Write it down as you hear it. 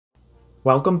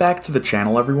Welcome back to the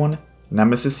channel, everyone.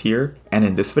 Nemesis here, and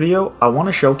in this video I want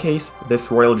to showcase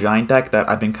this Royal Giant deck that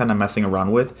I've been kind of messing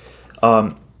around with.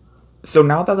 So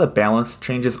now that the balance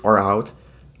changes are out,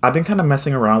 I've been kind of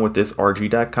messing around with this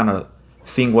RG deck, kind of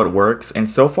seeing what works, and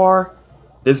so far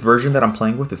this version that I'm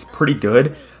playing with is pretty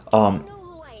good.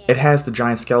 It has the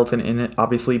giant skeleton in it,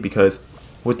 obviously, because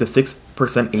with the 6%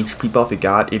 HP buff it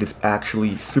got, it is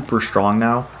actually super strong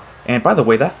now. And by the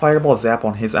way, that fireball zap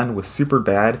on his end was super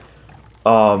bad.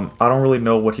 I don't really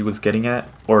know what he was getting at,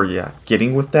 or yeah,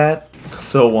 getting with that.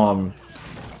 So,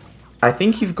 I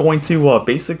think he's going to,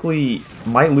 basically,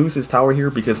 might lose his tower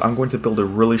here because I'm going to build a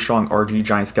really strong RG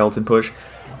giant skeleton push.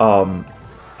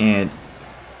 And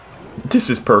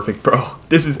this is perfect, bro.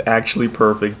 This is actually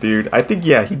perfect, dude. I think,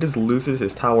 yeah, he just loses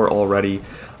his tower already.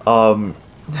 Yeah,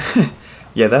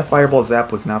 that fireball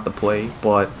zap was not the play,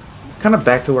 but kind of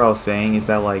back to what I was saying is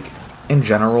that, like, in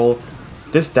general,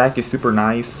 this deck is super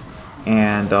nice.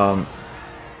 And,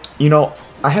 you know,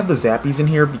 I have the zappies in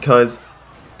here because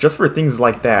just for things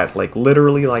like that, like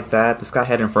literally like that, this guy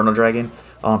had Inferno Dragon,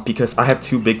 because I have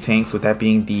two big tanks, with that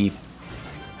being the,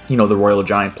 you know, the Royal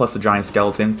Giant plus the Giant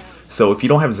Skeleton. So if you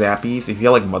don't have zappies, if you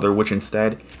have like Mother Witch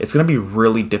instead, it's going to be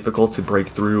really difficult to break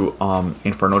through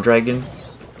Inferno Dragon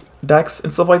decks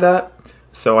and stuff like that.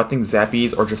 So I think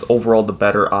zappies are just overall the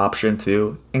better option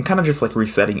too, and kind of just like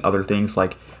resetting other things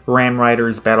like Ram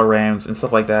Riders, Battle Rams, and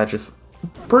stuff like that. Just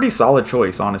pretty solid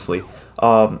choice, honestly.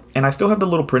 And I still have the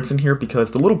Little Prince in here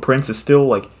because the Little Prince is still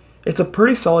like, it's a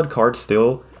pretty solid card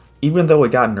still, even though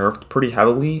it got nerfed pretty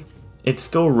heavily. It's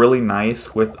still really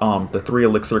nice with the 3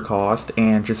 elixir cost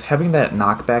and just having that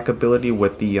knockback ability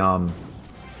with the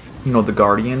you know, the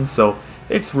Guardian. So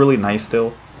it's really nice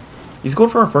still. He's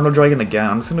going for Inferno Dragon again.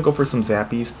 I'm just going to go for some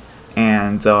zappies.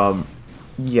 And,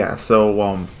 yeah,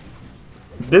 so,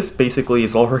 this basically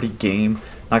is already game.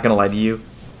 Not going to lie to you.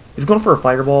 He's going for a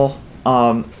Fireball.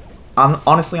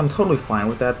 Honestly, I'm totally fine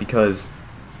with that because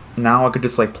now I could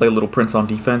just, like, play Little Prince on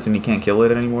defense and he can't kill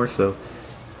it anymore. So,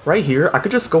 right here, I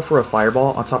could just go for a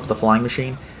Fireball on top of the Flying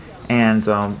Machine and,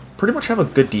 pretty much have a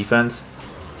good defense.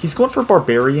 He's going for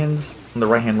Barbarians in the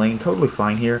right-hand lane. Totally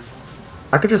fine here.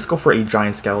 I could just go for a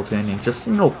Giant Skeleton and just,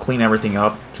 you know, clean everything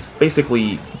up. Just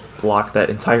basically block that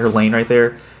entire lane right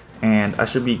there. And I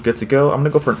should be good to go. I'm going to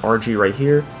go for an RG right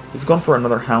here. He's going for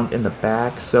another Hound in the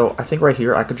back. So I think right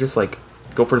here I could just, like,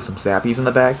 go for some Zappies in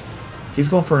the back. He's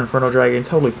going for an Inferno Dragon.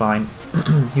 Totally fine.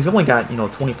 He's only got, you know,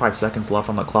 25 seconds left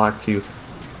on the clock to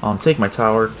take my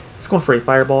tower. He's going for a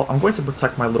Fireball. I'm going to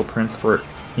protect my Little Prince for,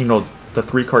 you know, the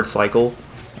 3-card cycle.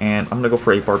 And I'm going to go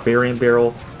for a Barbarian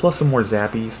Barrel plus some more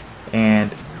Zappies.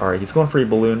 And, alright, he's going for a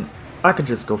Balloon. I could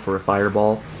just go for a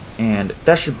Fireball, and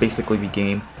that should basically be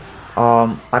game.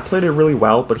 I played it really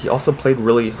well, but he also played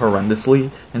really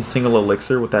horrendously in single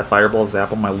elixir with that Fireball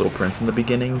zap on my Little Prince in the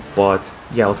beginning. But,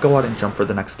 yeah, let's go out and jump for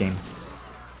the next game.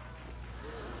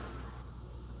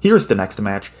 Here's the next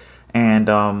match, and,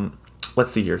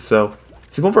 let's see here. So,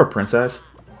 he's going for a Princess.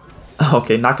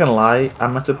 Okay, not gonna lie, I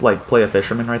meant to, like, play a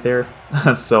Fisherman right there.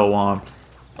 So,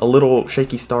 a little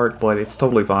shaky start, but it's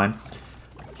totally fine.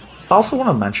 I also want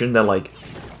to mention that, like,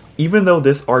 even though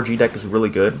this RG deck is really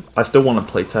good, I still want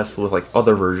to play test with, like,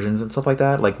 other versions and stuff like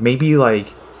that. Like, maybe,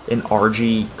 like, an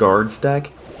RG Guards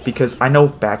deck, because I know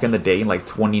back in the day, in, like,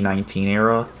 2019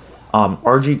 era,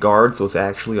 RG Guards was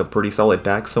actually a pretty solid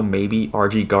deck, so maybe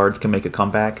RG Guards can make a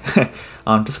comeback.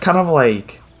 Just kind of,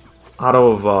 like, out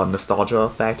of nostalgia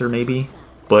factor, maybe.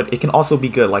 But it can also be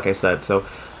good, like I said, so,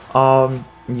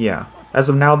 yeah. As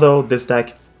of now, though, this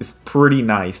deck is pretty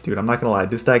nice, dude. I'm not gonna lie,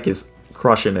 this deck is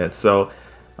crushing it. So,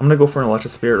 I'm gonna go for an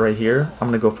Electric Spirit right here. I'm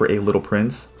gonna go for a Little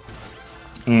Prince.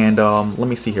 And, let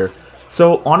me see here.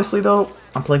 So, honestly, though,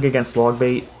 I'm playing against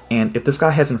Logbait, and if this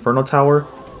guy has Inferno Tower,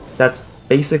 that's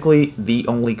basically the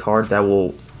only card that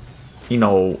will, you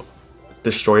know,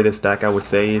 destroy this deck, I would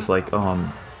say, is, like,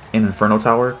 an Inferno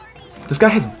Tower. This guy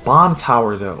has Bomb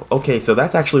Tower, though. Okay, so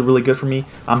that's actually really good for me.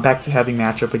 I'm back to having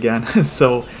matchup again.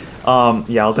 So,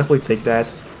 yeah, I'll definitely take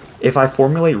that. If I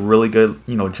formulate really good,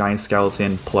 you know, Giant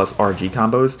Skeleton plus RG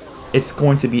combos, it's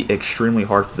going to be extremely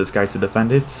hard for this guy to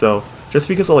defend it. So, just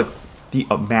because of, like, the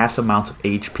mass amounts of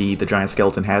HP the Giant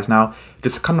Skeleton has now,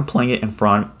 just kind of playing it in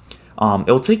front,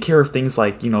 it'll take care of things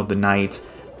like, you know, the Knights,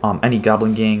 any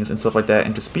Goblin Gangs and stuff like that,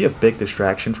 and just be a big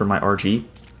distraction for my RG.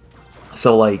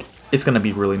 So, like, it's going to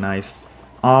be really nice.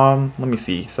 Let me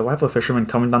see. So I have a Fisherman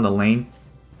coming down the lane.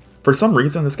 For some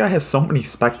reason, this guy has so many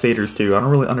spectators too. I don't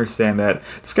really understand that.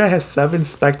 This guy has 7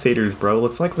 spectators, bro.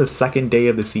 It's like the 2nd day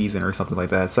of the season or something like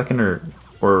that. 2nd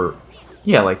or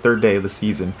yeah, like 3rd day of the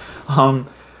season.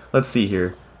 Let's see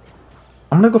here.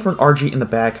 I'm gonna go for an RG in the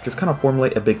back, just kind of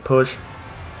formulate a big push.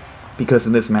 because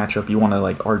in this matchup you want to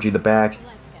like RG the back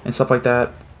and stuff like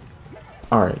that.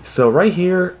 Alright, so right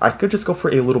here, I could just go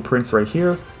for a little prince right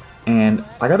here, and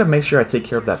I gotta make sure I take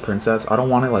care of that princess. I don't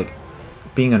want it like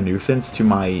being a nuisance to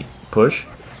my push.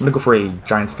 I'm gonna go for a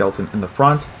giant skeleton in the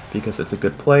front because it's a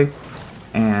good play.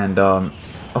 And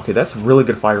okay, that's really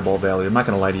good fireball value. I'm not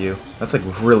gonna lie to you. That's like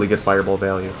really good fireball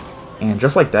value. And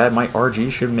just like that, my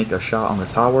RG should make a shot on the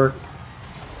tower.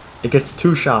 It gets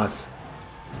 2 shots.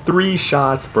 3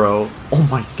 shots, bro. Oh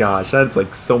my gosh, that's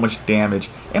like so much damage.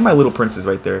 And my little prince is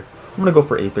right there. I'm gonna go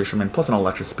for a fisherman plus an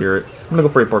electric spirit. I'm gonna go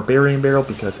for a barbarian barrel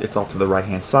because it's off to the right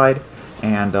hand side.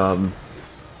 And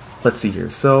let's see here.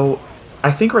 So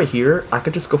I think right here I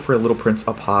could just go for a little prince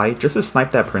up high just to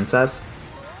snipe that princess.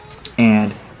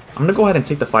 And I'm gonna go ahead and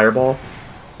take the fireball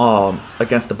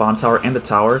against the bomb tower and the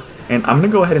tower. And I'm gonna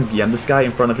go ahead and BM this guy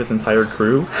in front of his entire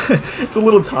crew. It's a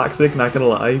little toxic, not gonna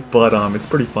lie, but it's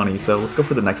pretty funny. So let's go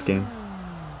for the next game.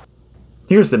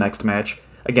 Here's the next match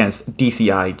against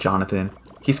DCI Jonathan.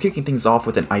 He's kicking things off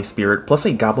with an Ice Spirit plus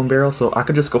a Goblin Barrel, so I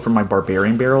could just go for my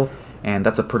Barbarian Barrel, and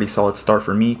that's a pretty solid start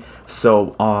for me.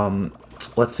 So,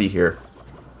 let's see here.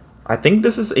 I think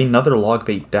this is another log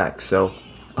bait deck, so...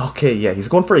 Okay, yeah, he's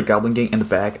going for a Goblin Gang in the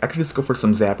back. I could just go for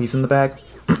some Zappies in the back,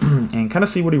 and kind of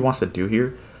see what he wants to do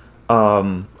here.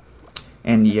 And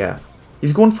yeah,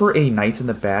 he's going for a Knight in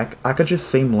the back. I could just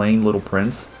same lane Little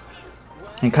Prince,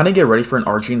 and kind of get ready for an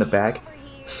RG in the back.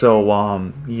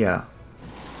 So, yeah.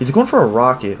 He's going for a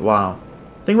rocket, wow.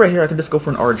 I think right here I can just go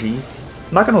for an RG.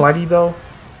 I'm not gonna lie to you though,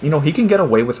 you know, he can get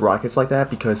away with rockets like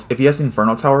that because if he has the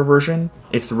Inferno Tower version,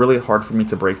 it's really hard for me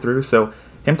to break through. So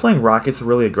him playing rockets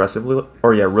really aggressively,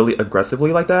 or yeah, really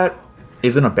aggressively like that,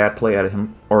 isn't a bad play out of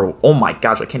him. Or, oh my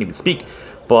gosh, I can't even speak.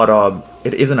 But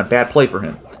it isn't a bad play for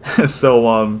him.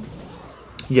 So,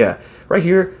 yeah, right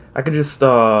here, I could just,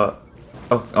 okay.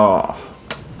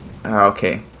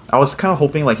 I was kind of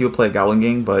hoping like he would play a Goblin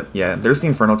Gang, but yeah, there's the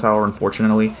Inferno Tower,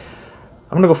 unfortunately.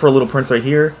 I'm gonna go for a little prince right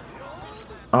here.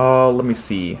 Let me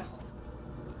see.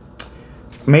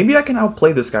 Maybe I can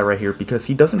outplay this guy right here because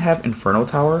he doesn't have Inferno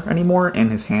Tower anymore in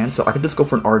his hand, so I could just go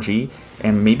for an RG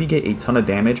and maybe get a ton of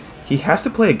damage. He has to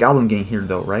play a Goblin Gang here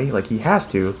though, right? Like he has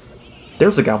to.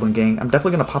 There's a Goblin Gang. I'm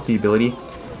definitely gonna pop the ability.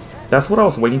 That's what I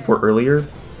was waiting for earlier,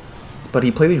 but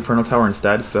he played the Inferno Tower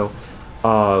instead, so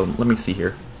let me see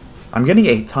here. I'm getting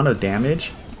a ton of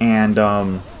damage, and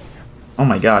oh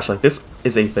my gosh, like this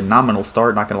is a phenomenal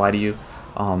start, not gonna lie to you.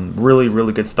 Really,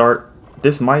 really good start.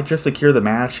 This might just secure the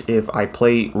match if I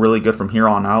play really good from here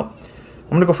on out. I'm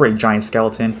gonna go for a giant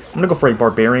skeleton. I'm gonna go for a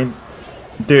barbarian.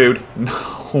 Dude,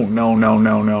 no.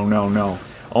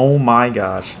 Oh my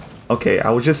gosh. Okay, I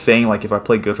was just saying like if I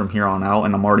play good from here on out,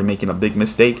 and I'm already making a big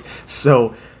mistake.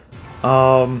 So,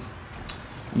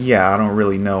 yeah, I don't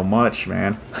really know much,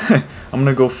 man. I'm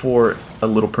gonna go for a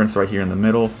little prince right here in the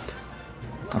middle.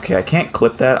 Okay, I can't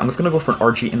clip that. I'm just gonna go for an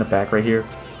RG in the back right here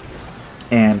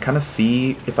and kind of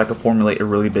see if I can formulate a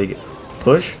really big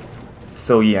push.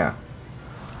 So yeah,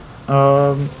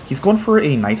 he's going for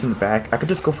a Knight in the back. I could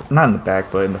just go for, not in the back,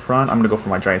 but in the front. I'm gonna go for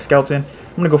my giant skeleton.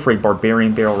 I'm gonna go for a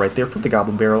barbarian barrel right there for the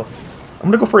goblin barrel. I'm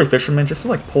gonna go for a fisherman just to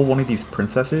like pull one of these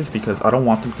princesses because I don't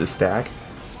want them to stack.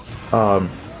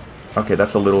 Okay,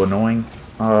 that's a little annoying.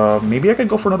 Maybe I could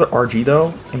go for another RG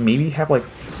though, and maybe have like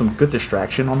some good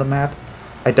distraction on the map.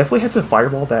 I definitely had to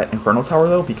fireball that Inferno Tower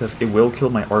though, because it will kill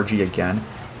my RG again.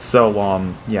 So,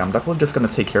 yeah, I'm definitely just gonna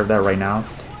take care of that right now.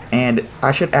 And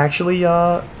I should actually,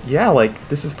 yeah, like,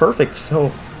 this is perfect.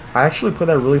 So, I actually put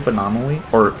that really phenomenally.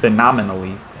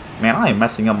 Man, I am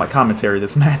messing up my commentary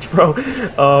this match, bro.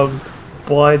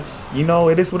 But, you know,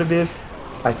 it is what it is.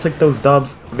 I took those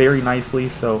dubs very nicely,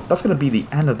 so that's going to be the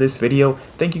end of this video.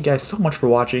 Thank you guys so much for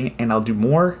watching, and I'll do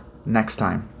more next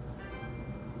time.